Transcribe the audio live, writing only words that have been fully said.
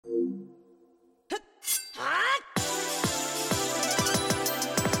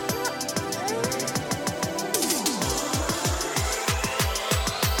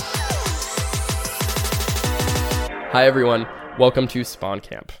Hi everyone, welcome to Spawn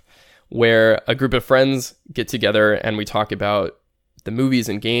Camp, where a group of friends get together and we talk about the movies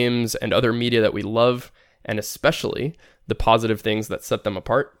and games and other media that we love, and especially the positive things that set them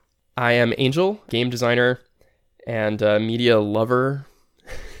apart. I am Angel, game designer and media lover,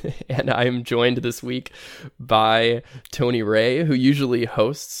 and I am joined this week by Tony Ray, who usually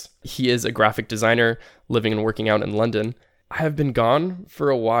hosts. He is a graphic designer living and working out in London. I have been gone for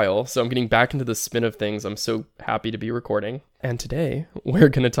a while, so I'm getting back into the spin of things. I'm so happy to be recording. And today, we're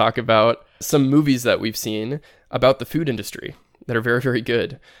going to talk about some movies that we've seen about the food industry that are very, very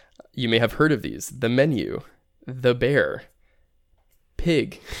good. You may have heard of these. The Menu, The Bear,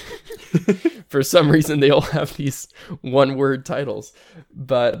 Pig. For some reason, they all have these one-word titles.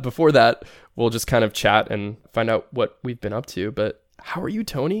 But before that, we'll just kind of chat and find out what we've been up to. But how are you,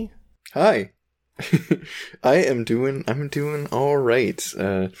 Tony? Hi. I'm doing all right.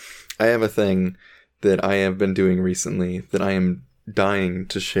 I have a thing that I have been doing recently that I am dying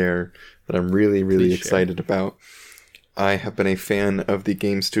to share, that I'm really excited about. I have been a fan of the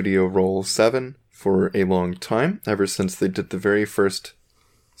game studio Roll7 for a long time, ever since they did the very first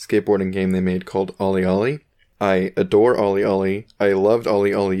skateboarding game they made called OlliOlli. I adore OlliOlli. I loved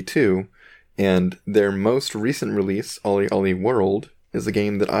OlliOlli 2, and their most recent release, OlliOlli World, is a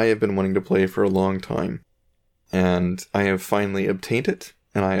game that I have been wanting to play for a long time. And I have finally obtained it,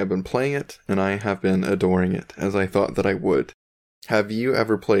 and I have been playing it, and I have been adoring it, as I thought that I would. Have you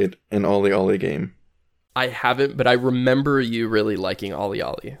ever played an OlliOlli game? I haven't, but I remember you really liking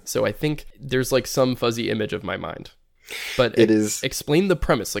OlliOlli. So I think there's like some fuzzy image of my mind. But explain the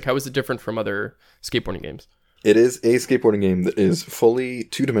premise. Like, how is it different from other skateboarding games? It is a skateboarding game that is fully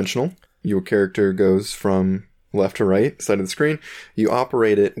two-dimensional. Your character goes from left to right side of the screen. You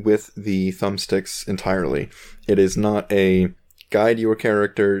operate it with the thumbsticks entirely. It is not a guide your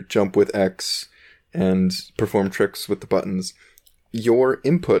character, jump with X, and perform tricks with the buttons. Your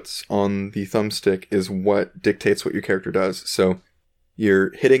inputs on the thumbstick is what dictates what your character does. So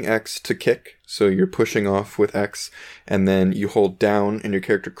you're hitting X to kick, so you're pushing off with X, and then you hold down and your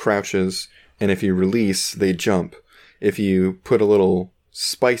character crouches, and if you release, they jump. If you put a little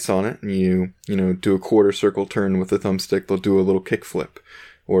spice on it and you do a quarter circle turn with the thumbstick, they'll do a little kick flip,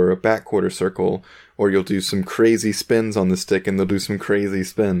 or a back quarter circle, or you'll do some crazy spins on the stick and they'll do some crazy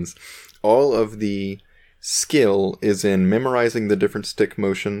spins. All of the skill is in memorizing the different stick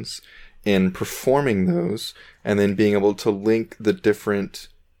motions and performing those, and then being able to link the different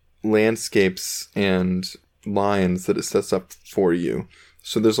landscapes and lines that it sets up for you.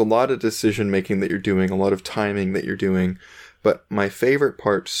 So there's a lot of decision making that you're doing, a lot of timing that you're doing. But my favorite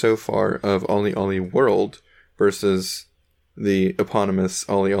part so far of OlliOlli World versus the eponymous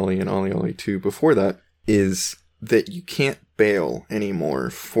OlliOlli and OlliOlli 2 before that is that you can't bail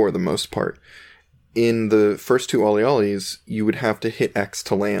anymore for the most part. In the first two OlliOllis, you would have to hit X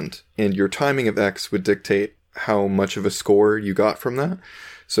to land, and your timing of X would dictate how much of a score you got from that.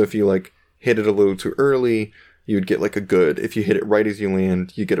 So if you hit it a little too early, you would get a good. If you hit it right as you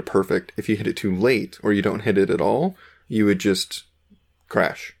land, you get a perfect. If you hit it too late or you don't hit it at all, you would just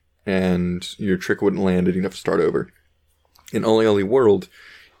crash, and your trick wouldn't land, and you'd have to start over. In OlliOlli World,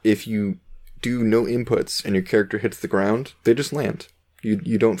 if you do no inputs and your character hits the ground, they just land.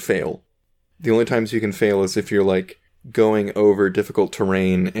 You don't fail. The only times you can fail is if you're going over difficult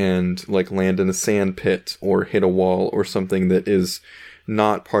terrain and land in a sand pit or hit a wall or something that is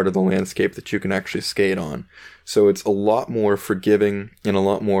not part of the landscape that you can actually skate on. So it's a lot more forgiving and a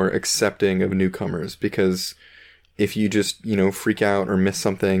lot more accepting of newcomers, because if you just, freak out or miss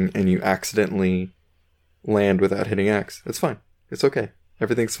something and you accidentally land without hitting X, it's fine. It's okay.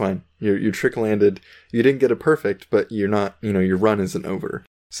 Everything's fine. Your trick landed. You didn't get it perfect, but you're not, your run isn't over.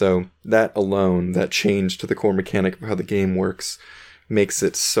 So that alone, that change to the core mechanic of how the game works, makes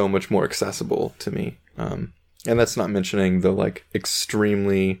it so much more accessible to me. And that's not mentioning the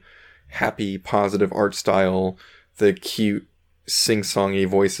extremely happy, positive art style, the cute, sing-songy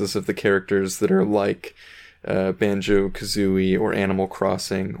voices of the characters that are Banjo-Kazooie or Animal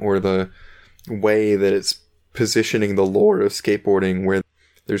Crossing, or the way that it's positioning the lore of skateboarding, where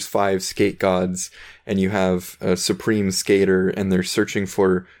there's 5 skate gods and you have a supreme skater and they're searching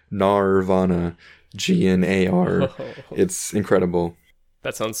for Nirvana, G-N-A-R. Oh. It's incredible.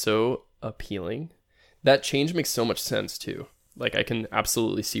 That sounds so appealing. That change makes so much sense too. I can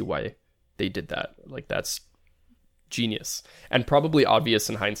absolutely see why they did that. That's genius, and probably obvious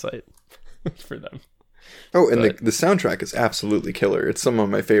in hindsight for them. Oh, and the soundtrack is absolutely killer. It's some of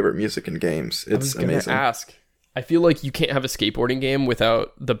my favorite music in games. It's amazing. Ask, I feel like you can't have a skateboarding game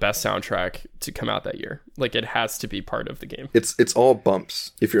without the best soundtrack to come out that year. Like, it has to be part of the game. It's all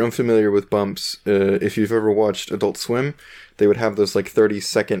bumps. If you're unfamiliar with bumps, if you've ever watched Adult Swim, they would have those like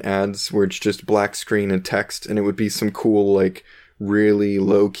 30-second ads where it's just black screen and text, and it would be some cool like really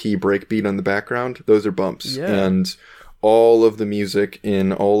low-key breakbeat on the background. Those are bumps. Yeah. And all of the music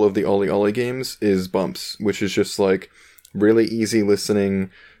in all of the Ollie Ollie games is bumps, which is just like really easy listening,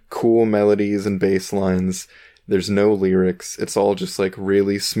 cool melodies and bass lines. There's no lyrics. It's all just like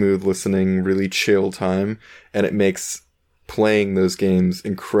really smooth listening, really chill time, and it makes playing those games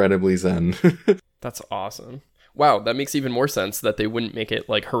incredibly zen. That's awesome. Wow, that makes even more sense that they wouldn't make it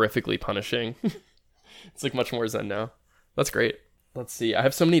like horrifically punishing. It's like much more zen now. That's great. Let's see. I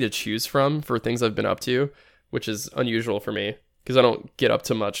have so many to choose from for things I've been up to, which is unusual for me because I don't get up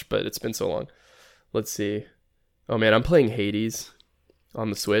to much, but it's been so long. Let's see. Oh man, I'm playing Hades on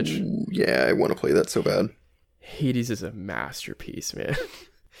the Switch. Ooh, yeah, I want to play that so bad. Hades is a masterpiece, man.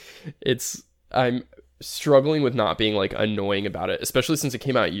 I'm struggling with not being like annoying about it, especially since it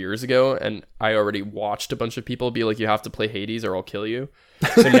came out years ago and I already watched a bunch of people be like, you have to play Hades or I'll kill you.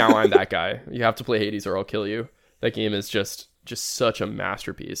 So now I'm that guy. You have to play Hades or I'll kill you. That game is just such a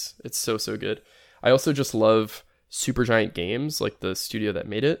masterpiece. It's so good. I also just love Supergiant Games, like the studio that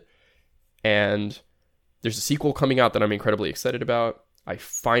made it. And there's a sequel coming out that I'm incredibly excited about. I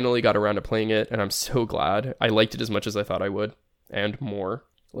finally got around to playing it, and I'm so glad. I liked it as much as I thought I would, and more.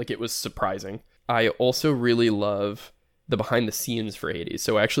 Like, it was surprising. I also really love the behind the scenes for Hades.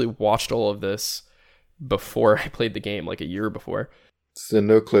 So I actually watched all of this before I played the game, like a year before. It's a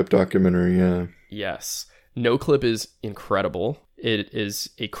NoClip documentary, yeah. Yes. NoClip is incredible. It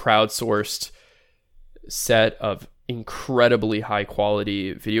is a crowdsourced set of incredibly high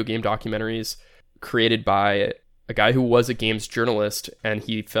quality video game documentaries created by a guy who was a games journalist, and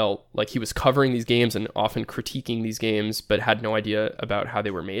he felt like he was covering these games and often critiquing these games, but had no idea about how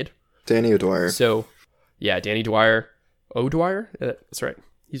they were made. Danny O'Dwyer. So, yeah, Danny Dwyer. O'Dwyer? That's right.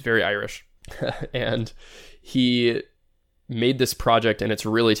 He's very Irish. And he made this project, and it's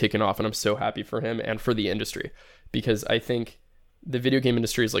really taken off, and I'm so happy for him and for the industry, because I think the video game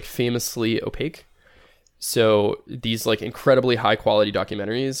industry is like famously opaque. So these like incredibly high quality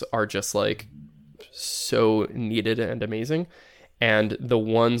documentaries are just like so needed and amazing. And the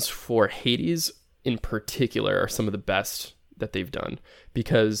ones for Hades in particular are some of the best that they've done,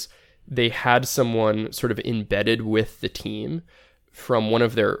 because they had someone sort of embedded with the team from one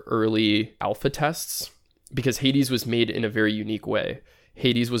of their early alpha tests, because Hades was made in a very unique way.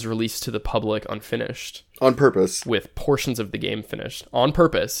 Hades was released to the public unfinished. On purpose. With portions of the game finished. On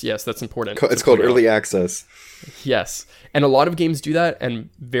purpose. Yes, that's important. It's called early access. Yes. And a lot of games do that, and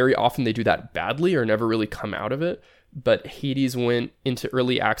very often they do that badly or never really come out of it. But Hades went into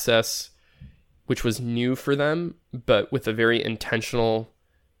early access, which was new for them, but with a very intentional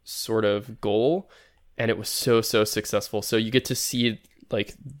sort of goal. And it was so successful. So you get to see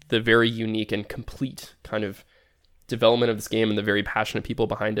like the very unique and complete kind of development of this game and the very passionate people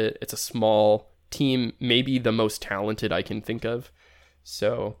behind it. It's a small team, maybe the most talented I can think of.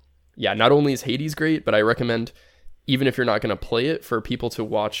 So yeah, not only is Hades great, but I recommend, even if you're not going to play it, for people to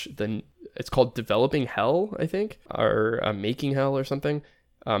watch it's called Developing Hell, I think, or Making Hell or something,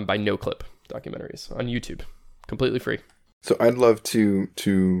 by NoClip documentaries on YouTube, completely free. So I'd love to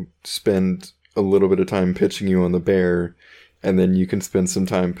spend a little bit of time pitching you on the Bear, and then you can spend some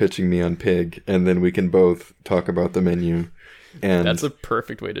time pitching me on Pig, and then we can both talk about the menu. And that's a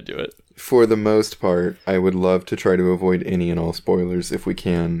perfect way to do it. For the most part, I would love to try to avoid any and all spoilers if we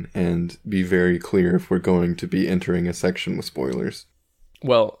can, and be very clear if we're going to be entering a section with spoilers.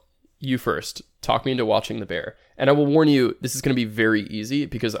 Well, you first. Talk me into watching The Bear. And I will warn you, this is going to be very easy,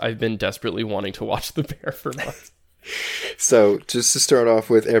 because I've been desperately wanting to watch The Bear for months. So, just to start off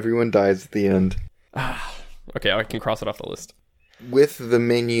with, everyone dies at the end. Okay, I can cross it off the list. With the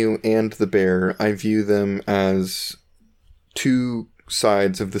menu and the Bear, I view them as two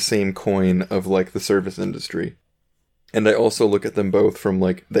sides of the same coin of like the service industry. And I also look at them both from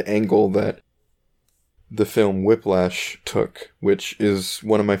like the angle that the film Whiplash took, which is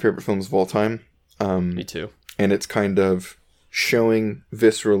one of my favorite films of all time. Me too. And it's kind of showing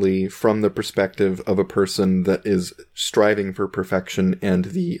viscerally from the perspective of a person that is striving for perfection and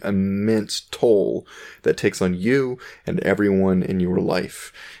the immense toll that takes on you and everyone in your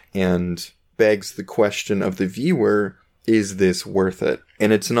life, and begs the question of the viewer, is this worth it?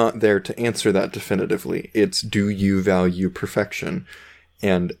 And it's not there to answer that definitively. It's, do you value perfection?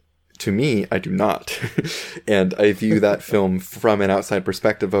 And to me, I do not. And I view that film from an outside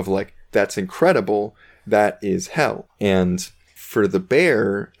perspective of like, that's incredible, that is hell. And for the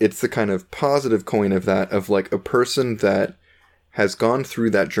bear, it's the kind of positive coin of that, of like a person that has gone through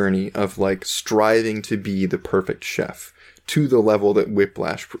that journey of like striving to be the perfect chef to the level that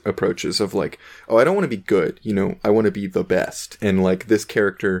Whiplash approaches of like, oh, I don't want to be good, you know, I want to be the best. And like this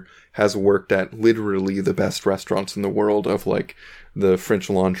character has worked at literally the best restaurants in the world of like the French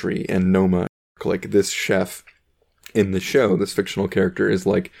Laundry and Noma. Like this chef in the show, this fictional character is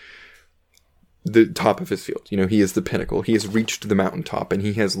like the top of his field. You know, he is the pinnacle. He has reached the mountaintop and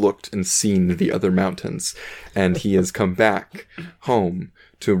he has looked and seen the other mountains, and he has come back home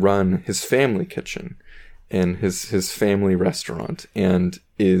to run his family kitchen and his family restaurant, and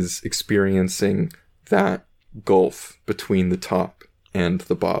is experiencing that gulf between the top and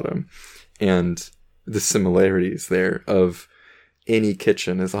the bottom, and the similarities there of any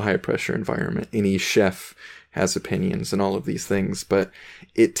kitchen is a high pressure environment. Any chef has opinions and all of these things, but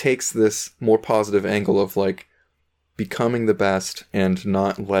it takes this more positive angle of like becoming the best and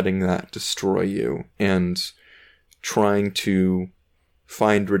not letting that destroy you, and trying to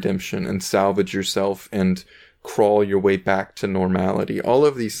find redemption and salvage yourself and crawl your way back to normality. All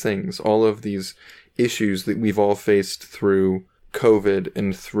of these things, all of these issues that we've all faced through COVID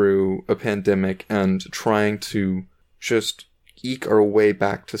and through a pandemic, and trying to just eke our way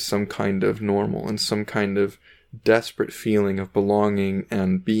back to some kind of normal and some kind of desperate feeling of belonging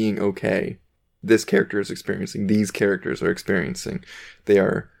and being okay. This character is experiencing. These characters are experiencing. They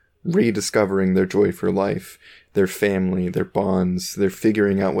are rediscovering their joy for life, their family, their bonds. They're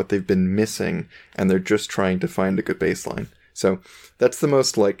figuring out what they've been missing, and they're just trying to find a good baseline. So that's the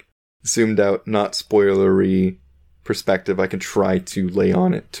most like zoomed out, not spoilery perspective I can try to lay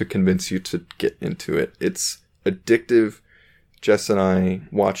on it to convince you to get into it. It's addictive. Jess and I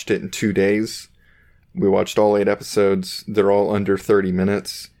watched it in 2 days. We watched all 8 episodes. They're all under 30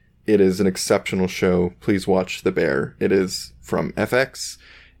 minutes. It is an exceptional show. Please watch The Bear. It is from FX.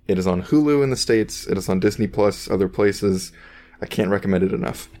 It is on Hulu in the States. It is on Disney Plus, other places. I can't recommend it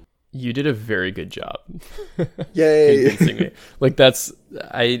enough. You did a very good job. Yay! Convincing me. Like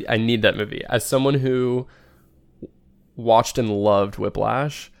I need that movie. As someone who watched and loved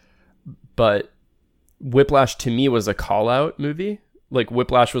Whiplash, but Whiplash to me was a call-out movie. Like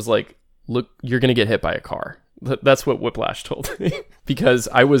Whiplash was like, look, you're going to get hit by a car. That's what Whiplash told me because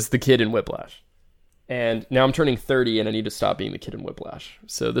I was the kid in Whiplash. And now I'm turning 30 and I need to stop being the kid in Whiplash.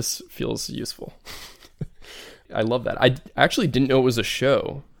 So this feels useful. I love that. I actually didn't know it was a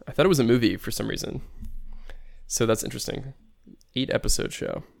show. I thought it was a movie for some reason. So that's interesting. 8-episode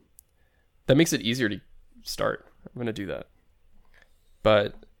show. That makes it easier to start. I'm going to do that.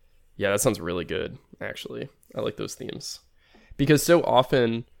 But yeah, that sounds really good, actually. I like those themes. Because so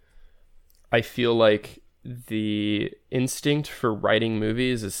often I feel like the instinct for writing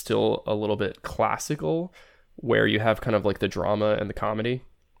movies is still a little bit classical, where you have kind of like the drama and the comedy.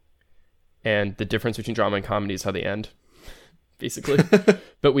 And the difference between drama and comedy is how they end, basically.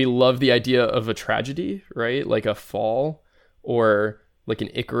 But we love the idea of a tragedy, right? Like a fall or like an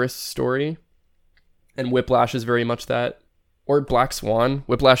Icarus story. And Whiplash is very much that. Or Black Swan.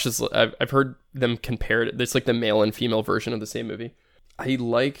 Whiplash is, I've heard them compare it. It's like the male and female version of the same movie. I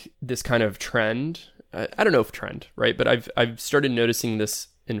like this kind of trend. I don't know if trend, right? But I've started noticing this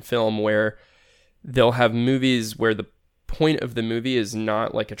in film where they'll have movies where the point of the movie is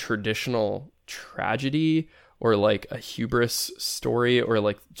not like a traditional tragedy or like a hubris story or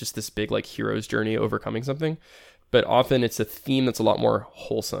like just this big like hero's journey overcoming something. But often it's a theme that's a lot more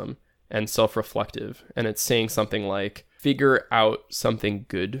wholesome and self-reflective. And it's saying something like, figure out something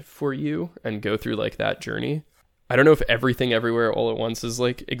good for you and go through like that journey. I don't know if Everything Everywhere All at Once is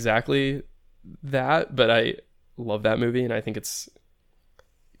like exactly that, but I love that movie and I think it's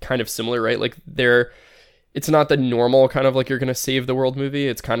kind of similar, right? Like it's not the normal kind of like you're going to save the world movie.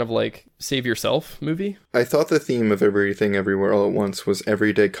 It's kind of like save yourself movie. I thought the theme of Everything Everywhere All at Once was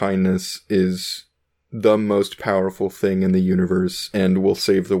everyday kindness is the most powerful thing in the universe and will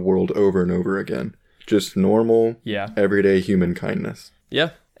save the world over and over again. Just normal, everyday human kindness.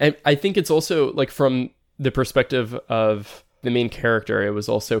 Yeah. And I think it's also like from the perspective of the main character, it was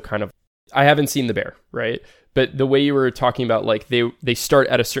also kind of, I haven't seen The Bear, right? But the way you were talking about like they start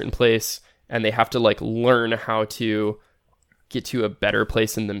at a certain place and they have to like learn how to get to a better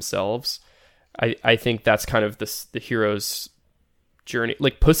place in themselves. I think that's kind of the hero's journey.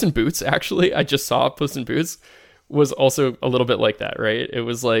 Like Puss in Boots, actually, I just saw Puss in Boots was also a little bit like that, right? It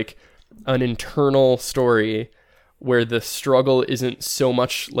was like an internal story where the struggle isn't so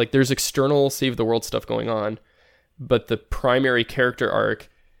much like there's external save the world stuff going on, but the primary character arc,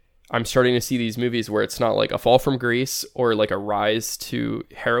 I'm starting to see these movies where it's not like a fall from grace or like a rise to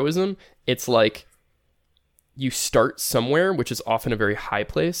heroism. It's like you start somewhere, which is often a very high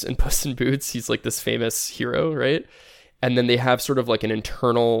place. In Puss in Boots, he's like this famous hero, right? And then they have sort of like an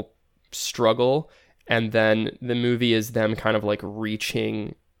internal struggle. And then the movie is them kind of like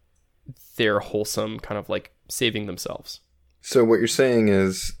reaching their wholesome kind of like saving themselves. So what you're saying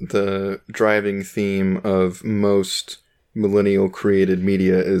is the driving theme of most millennial created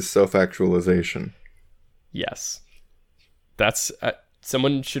media is self-actualization. Yes. That's...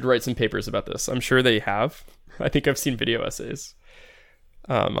 someone should write some papers about this. I'm sure they have. I think I've seen video essays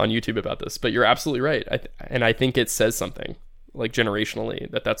on YouTube about this. But you're absolutely right. And I think it says something, like generationally,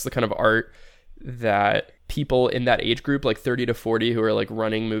 that's the kind of art that people in that age group, like 30 to 40, who are like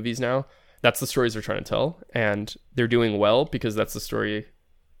running movies now, that's the stories they're trying to tell. And they're doing well because that's the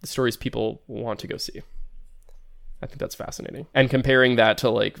stories people want to go see. I think that's fascinating. And comparing that to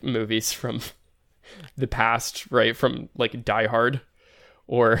like movies from the past, right? From like Die Hard,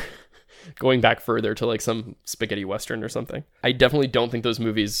 or going back further to like some spaghetti western or something. I definitely don't think those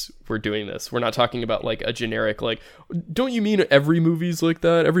movies were doing this. We're not talking about like a generic, like, don't you mean every movie's like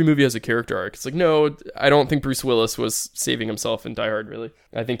that? Every movie has a character arc. It's like, no, I don't think Bruce Willis was saving himself in Die Hard, really.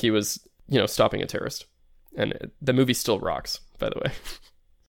 I think he was, stopping a terrorist. And the movie still rocks, by the way.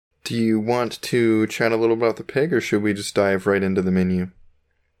 Do you want to chat a little about the pig, or should we just dive right into the menu?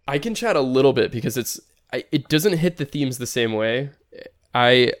 I can chat a little bit because it doesn't hit the themes the same way.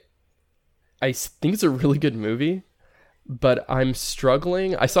 I think it's a really good movie, but I'm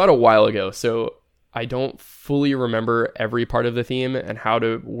struggling. I saw it a while ago, so I don't fully remember every part of the theme and how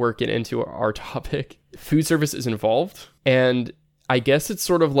to work it into our topic. Food service is involved, and I guess it's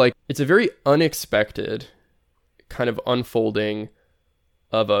sort of like, it's a very unexpected kind of unfolding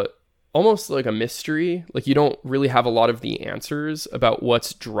of almost like a mystery. Like, you don't really have a lot of the answers about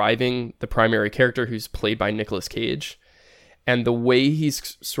what's driving the primary character, who's played by Nicolas Cage. And the way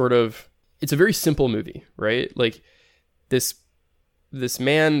he's sort of, it's a very simple movie, right? Like this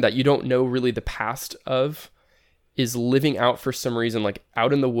man that you don't know really the past of is living out for some reason, like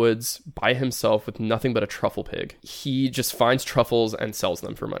out in the woods by himself with nothing but a truffle pig. He just finds truffles and sells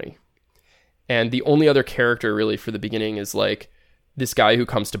them for money. And the only other character really for the beginning is like this guy who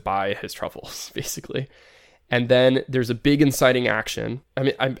comes to buy his truffles, basically. And then there's a big inciting action. I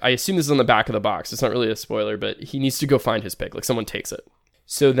mean, I assume this is on the back of the box. It's not really a spoiler, but he needs to go find his pig. Like, someone takes it.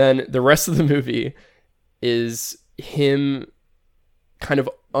 So then the rest of the movie is him kind of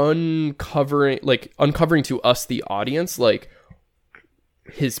uncovering to us, the audience, like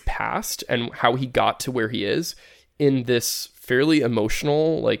his past and how he got to where he is in this fairly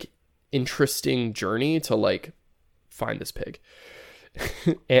emotional, like interesting journey to like find this pig.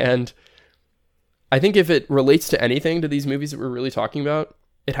 And I think if it relates to anything to these movies that we're really talking about,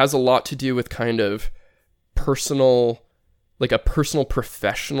 it has a lot to do with kind of personal, like a personal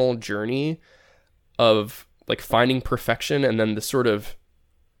professional journey of like finding perfection, and then the sort of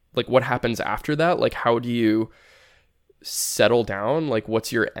like what happens after that. Like, how do you settle down? Like,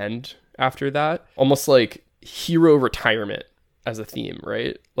 what's your end after that? Almost like hero retirement as a theme,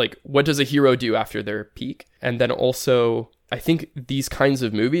 right? Like, what does a hero do after their peak? And then also, I think these kinds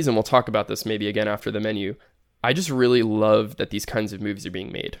of movies, and we'll talk about this maybe again after the menu, I just really love that these kinds of movies are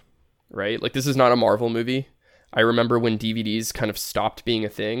being made, right? Like, this is not a Marvel movie. I remember when DVDs kind of stopped being a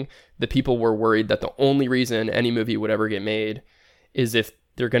thing, the people were worried that the only reason any movie would ever get made is if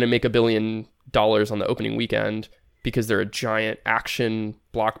they're going to make $1 billion on the opening weekend because they're a giant action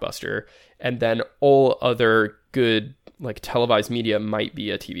blockbuster, and then all other good like televised media might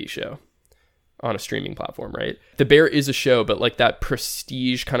be a TV show on a streaming platform, right? The Bear is a show, but like that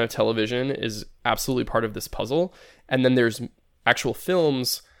prestige kind of television is absolutely part of this puzzle. And then there's actual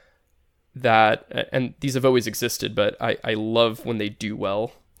films that, and these have always existed, but I love when they do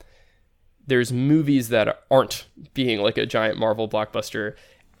well. There's movies that aren't being like a giant Marvel blockbuster,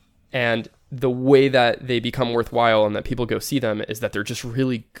 and the way that they become worthwhile and that people go see them is that they're just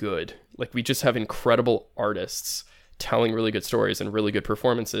really good. Like, we just have incredible artists telling really good stories and really good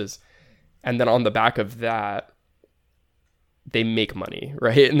performances. And then on the back of that, they make money,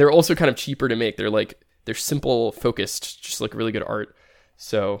 right? And they're also kind of cheaper to make. They're simple, focused, just like really good art.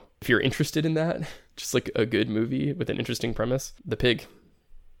 So if you're interested in that, just like a good movie with an interesting premise, The Pig,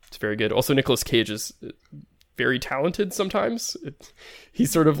 it's very good. Also, Nicolas Cage is very talented sometimes. He's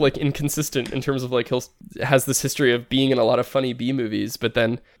sort of like inconsistent in terms of like has this history of being in a lot of funny B movies, but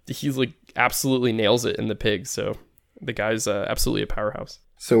then he's like absolutely nails it in The Pig. So the guy's absolutely a powerhouse.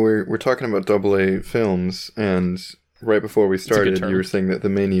 So we're talking about AA films, and right before we started, you were saying that the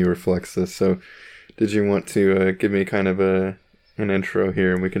menu reflects this. So did you want to give me kind of an intro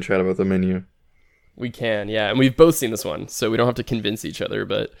here, and we can chat about the menu? We can, yeah. And we've both seen this one, so we don't have to convince each other,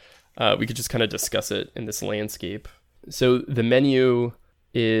 but we could just kind of discuss it in this landscape. So the menu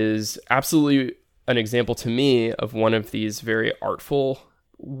is absolutely an example to me of one of these very artful,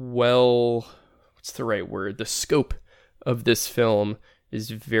 what's the right word? The scope of this film is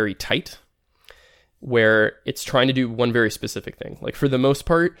very tight, where it's trying to do one very specific thing. Like, for the most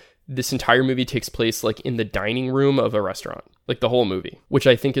part, this entire movie takes place like in the dining room of a restaurant, like the whole movie, which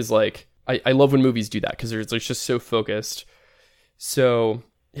I think is like, I love when movies do that because they're just so focused. So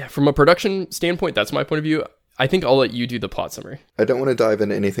yeah, from a production standpoint, that's my point of view. I think I'll let you do the plot summary. I don't want to dive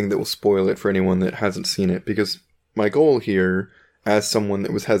into anything that will spoil it for anyone that hasn't seen it, because my goal here, as someone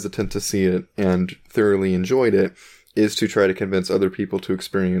that was hesitant to see it and thoroughly enjoyed it, is to try to convince other people to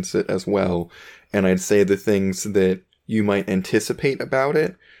experience it as well. And I'd say the things that you might anticipate about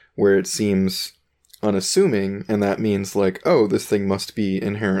it, where it seems unassuming, and that means like, oh, this thing must be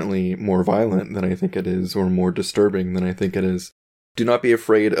inherently more violent than I think it is, or more disturbing than I think it is. Do not be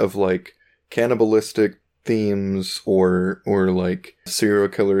afraid of like cannibalistic themes or like serial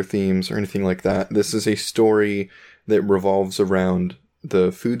killer themes or anything like that. This is a story that revolves around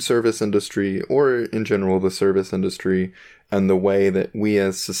the food service industry, or in general the service industry, and the way that we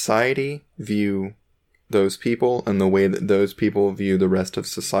as society view those people and the way that those people view the rest of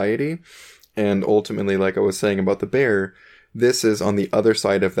society. And ultimately, like I was saying about the bear, this is on the other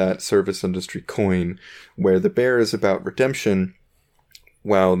side of that service industry coin, where the bear is about redemption,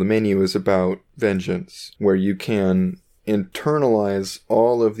 while the menu is about vengeance, where you can internalize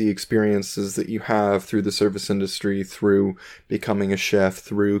all of the experiences that you have through the service industry, through becoming a chef,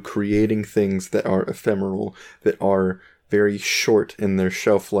 through creating things that are ephemeral, that are very short in their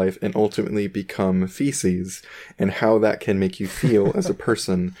shelf life, and ultimately become feces, and how that can make you feel as a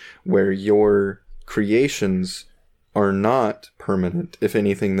person, where your creations are not permanent. If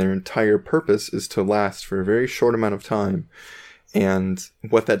anything, their entire purpose is to last for a very short amount of time. And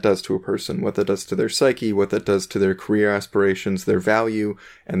what that does to a person, what that does to their psyche, what that does to their career aspirations, their value,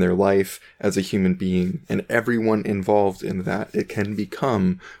 and their life as a human being. And everyone involved in that, it can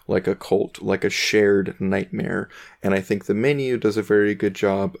become like a cult, like a shared nightmare. And I think the menu does a very good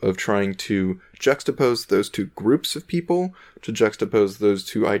job of trying to juxtapose those two groups of people, to juxtapose those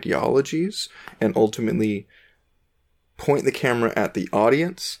two ideologies, and ultimately point the camera at the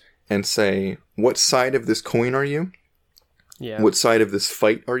audience and say, what side of this coin are you? Yeah. What side of this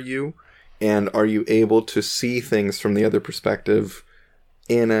fight are you? And are you able to see things from the other perspective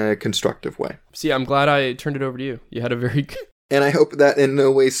in a constructive way? See, I'm glad I turned it over to you. You had a very good... And I hope that in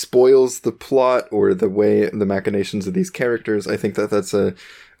no way spoils the plot or the machinations of these characters. I think that that's a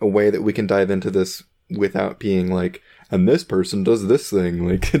way that we can dive into this without being like, and this person does this thing.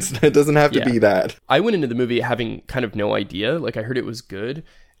 Like, it doesn't have to be that. I went into the movie having kind of no idea. Like, I heard it was good.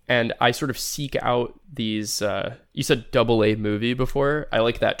 And I sort of seek out these, you said AA movie before. I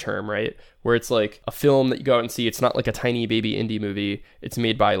like that term, right? Where it's like a film that you go out and see. It's not like a tiny baby indie movie. It's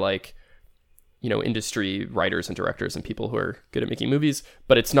made by like, you know, industry writers and directors and people who are good at making movies.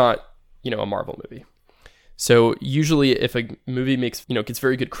 But it's not, you know, a Marvel movie. So usually if a movie makes, you know, gets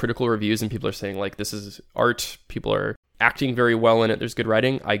very good critical reviews and people are saying like, this is art, people are acting very well in it, there's good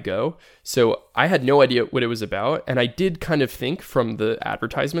writing, I go. So I had no idea what it was about, and I did kind of think from the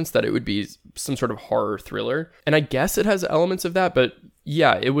advertisements that it would be some sort of horror thriller, and I guess it has elements of that, but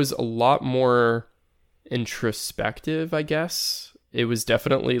yeah, it was a lot more introspective, I guess. It was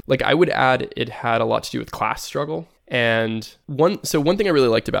definitely, like, I would add it had a lot to do with class struggle, and one thing I really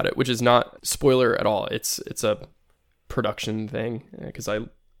liked about it, which is not spoiler at all, it's a production thing, because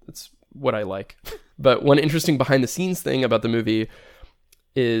it's what I like. But one interesting behind the scenes thing about the movie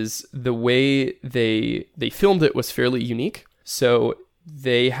is the way they filmed it was fairly unique. So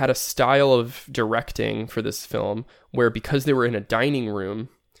they had a style of directing for this film where, because they were in a dining room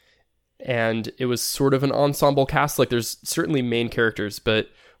and it was sort of an ensemble cast, like there's certainly main characters, but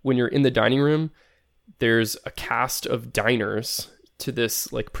when you're in the dining room, there's a cast of diners to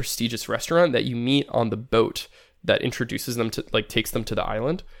this like prestigious restaurant that you meet on the boat that introduces them to, like, takes them to the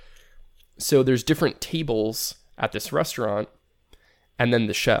island. So there's different tables at this restaurant and then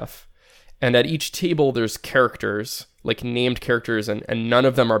the chef. And at each table, there's characters, like named characters, and none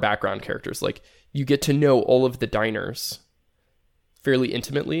of them are background characters. Like, you get to know all of the diners fairly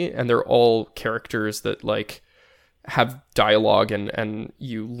intimately, and they're all characters that like have dialogue and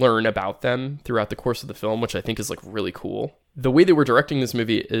you learn about them throughout the course of the film, which I think is like really cool. The way they were directing this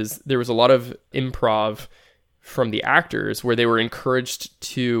movie is there was a lot of improv from the actors where they were encouraged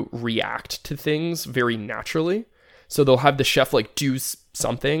to react to things very naturally. So they'll have the chef like do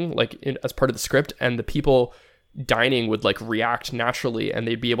something like as part of the script, and the people dining would like react naturally, and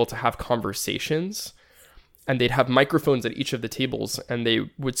they'd be able to have conversations. and they'd have microphones at each of the tables, and they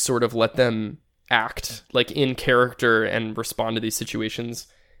would sort of let them act like in character and respond to these situations.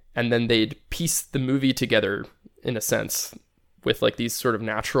 And then they'd piece the movie together in a sense with like these sort of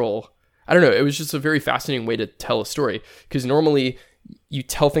natural, I don't know, it was just a very fascinating way to tell a story, because normally you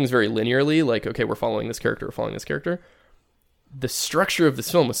tell things very linearly, like, okay, we're following this character, we're following this character. The structure of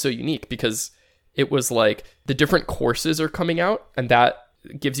this film was so unique because it was like the different courses are coming out, and that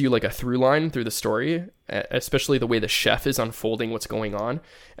gives you like a through line through the story, especially the way the chef is unfolding what's going on.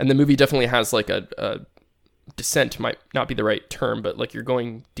 And the movie definitely has like a descent, might not be the right term, but like you're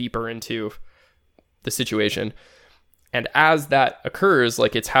going deeper into the situation. And as that occurs,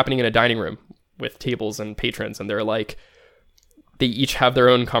 like it's happening in a dining room with tables and patrons, and they're like, they each have their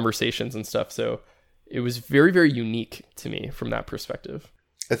own conversations and stuff. So it was very, very unique to me from that perspective.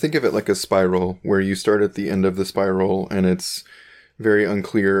 I think of it like a spiral where you start at the end of the spiral and it's very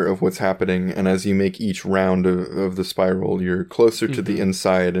unclear of what's happening. And as you make each round of the spiral, you're closer to the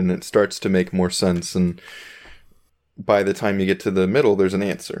inside and it starts to make more sense. And by the time you get to the middle, there's an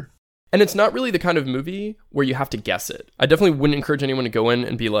answer. And it's not really the kind of movie where you have to guess it. I definitely wouldn't encourage anyone to go in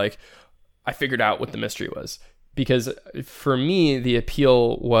and be like, I figured out what the mystery was. Because for me, the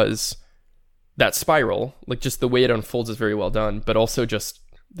appeal was that spiral, like just the way it unfolds is very well done, but also just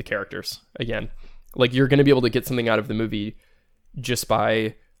the characters. Again, like you're going to be able to get something out of the movie just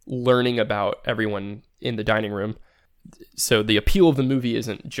by learning about everyone in the dining room. So the appeal of the movie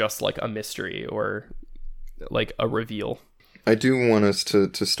isn't just like a mystery or like a reveal. I do want us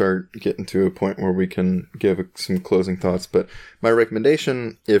to start getting to a point where we can give some closing thoughts, but my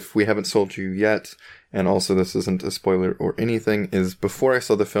recommendation, if we haven't sold you yet, and also this isn't a spoiler or anything, is before I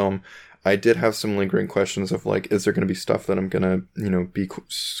saw the film, I did have some lingering questions of like, is there going to be stuff that I'm going to, be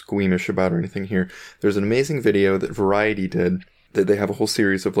squeamish about or anything here? There's an amazing video that Variety did, that they have a whole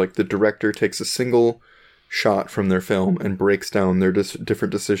series of like the director takes a single shot from their film and breaks down their different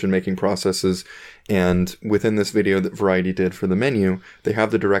decision-making processes. And within this video that Variety did for the menu, they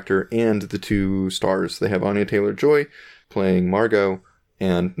have the director and the two stars. They have Anya Taylor-Joy playing Margot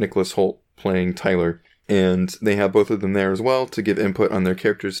and Nicholas Hoult playing Tyler. And they have both of them there as well to give input on their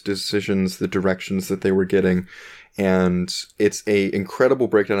characters' decisions, the directions that they were getting. And it's a incredible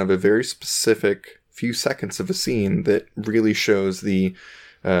breakdown of a very specific few seconds of a scene that really shows the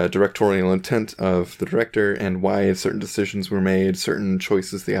directorial intent of the director and why certain decisions were made, certain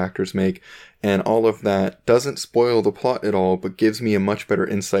choices the actors make, and all of that doesn't spoil the plot at all, but gives me a much better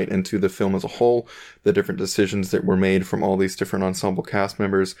insight into the film as a whole, the different decisions that were made from all these different ensemble cast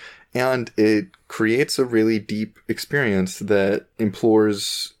members, and it creates a really deep experience that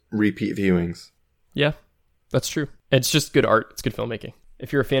implores repeat viewings. Yeah, that's true. It's just good art. It's good filmmaking.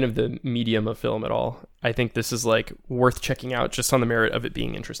 If you're a fan of the medium of film at all, I think this is like worth checking out just on the merit of it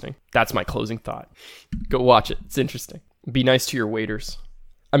being interesting. That's my closing thought. Go watch it. It's interesting. Be nice to your waiters.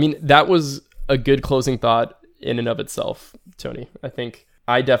 I mean, that was a good closing thought in and of itself, Tony. I think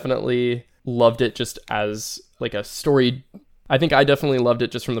I definitely loved it just as like a story. I think I definitely loved it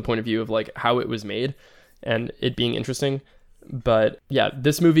just from the point of view of like how it was made and it being interesting. But yeah,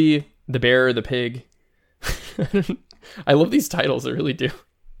 this movie, The Bear, the Pig, I love these titles. I really do.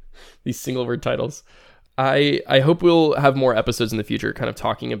 These single word titles. I hope we'll have more episodes in the future kind of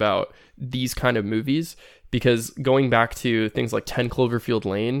talking about these kind of movies, because going back to things like 10 Cloverfield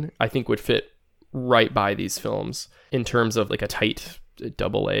Lane, I think would fit right by these films in terms of like a tight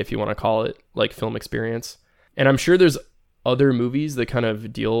double A, if you want to call it, like film experience. And I'm sure there's other movies that kind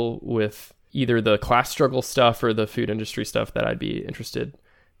of deal with either the class struggle stuff or the food industry stuff that I'd be interested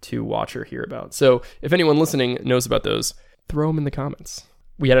to watch or hear about. So if anyone listening knows about those, throw them in the comments.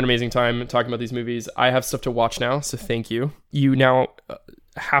 We had an amazing time talking about these movies. I have stuff to watch now, so thank you. You now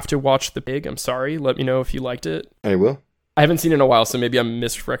have to watch The Pig. I'm sorry. Let me know if you liked it. I will. I haven't seen it in a while, so maybe I'm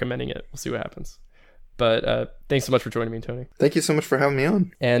misrecommending it. We'll see what happens. But thanks so much for joining me, Tony. Thank you so much for having me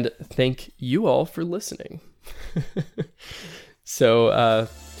on. And thank you all for listening. So,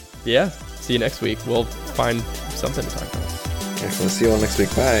 yeah, see you next week. We'll find something to talk about. Excellent. See you all next week.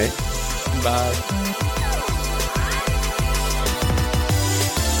 Bye. Bye.